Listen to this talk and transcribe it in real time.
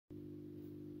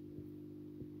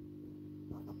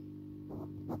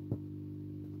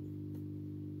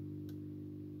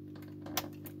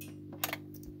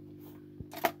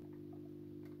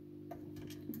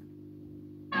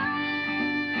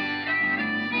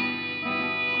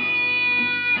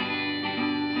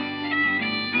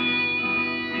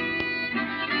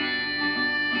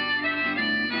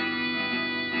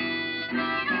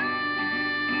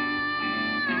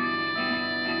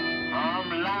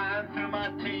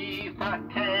I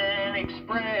can't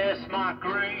express my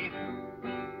grief.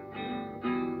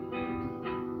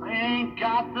 I ain't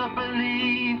got the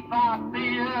belief I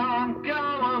feel I'm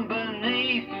going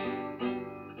beneath.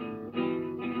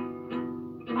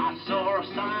 I saw a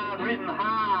sign written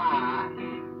high,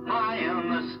 high in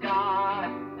the sky.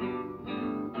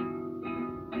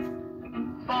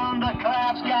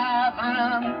 Thunderclouds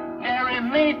gathering, carry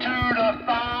me to the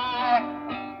fire.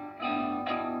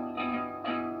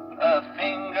 A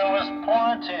finger was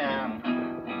pointing,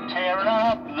 tearing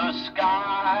up the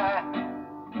sky.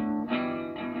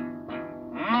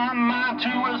 My mind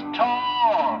too was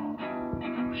torn,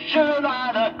 should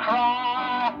I have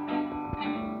cried?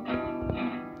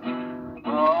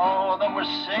 All that was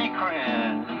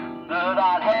sacred that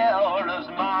I'd held as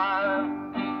mine.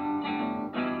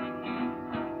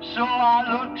 So I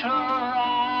looked to her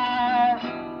eyes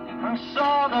and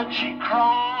saw that she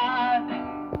cried.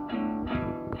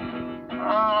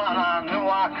 And I knew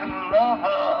I could love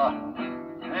her,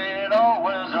 it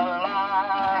always a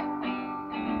lie.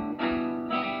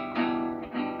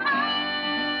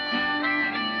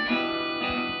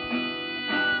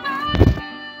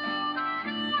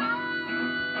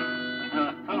 The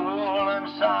fool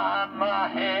inside my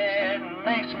head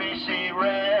makes me see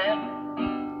red.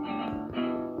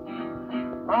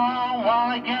 I don't want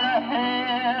to get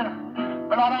ahead,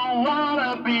 but I don't want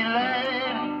to be led.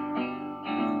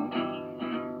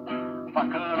 If I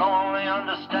could only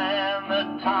understand the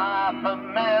type of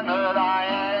man that I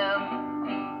am.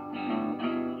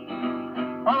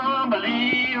 I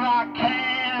believe I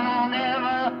can, I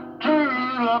never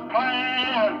drew a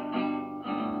plan.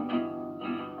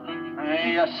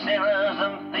 Hey, sinners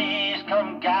and thieves,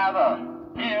 come gather,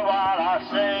 hear what I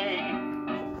say.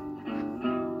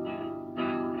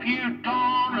 If you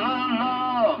don't learn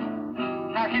love,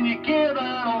 how can you give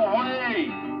it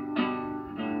away?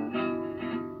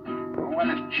 Well,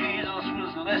 if Jesus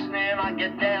was listening, I'd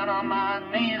get down on my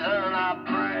knees and I'd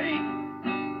pray.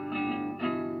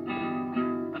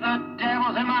 But the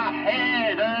devil's in my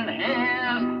head, and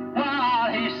here's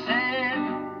what he said.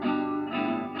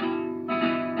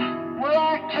 Well,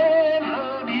 I can't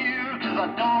love you 'cause I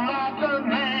don't love the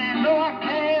man. No, I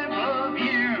can't love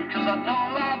you 'cause I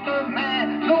don't love the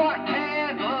man. No, I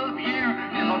can't love you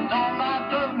 'cause I don't love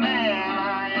the man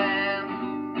I am.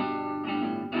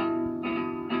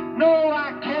 No,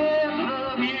 I can't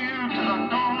love you 'cause I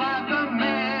don't love the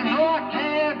man. No, I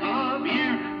can't love you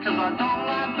 'cause I don't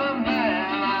love the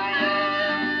man I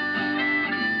am.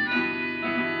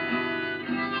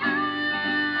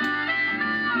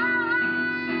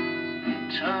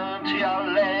 Turn to your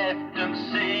left and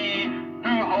see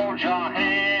who holds your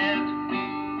hand.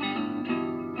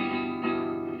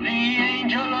 The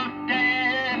angel of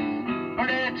death, but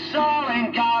it's all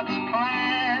in God's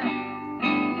plan.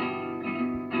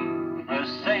 A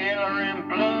sailor in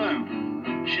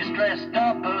blue, she's dressed up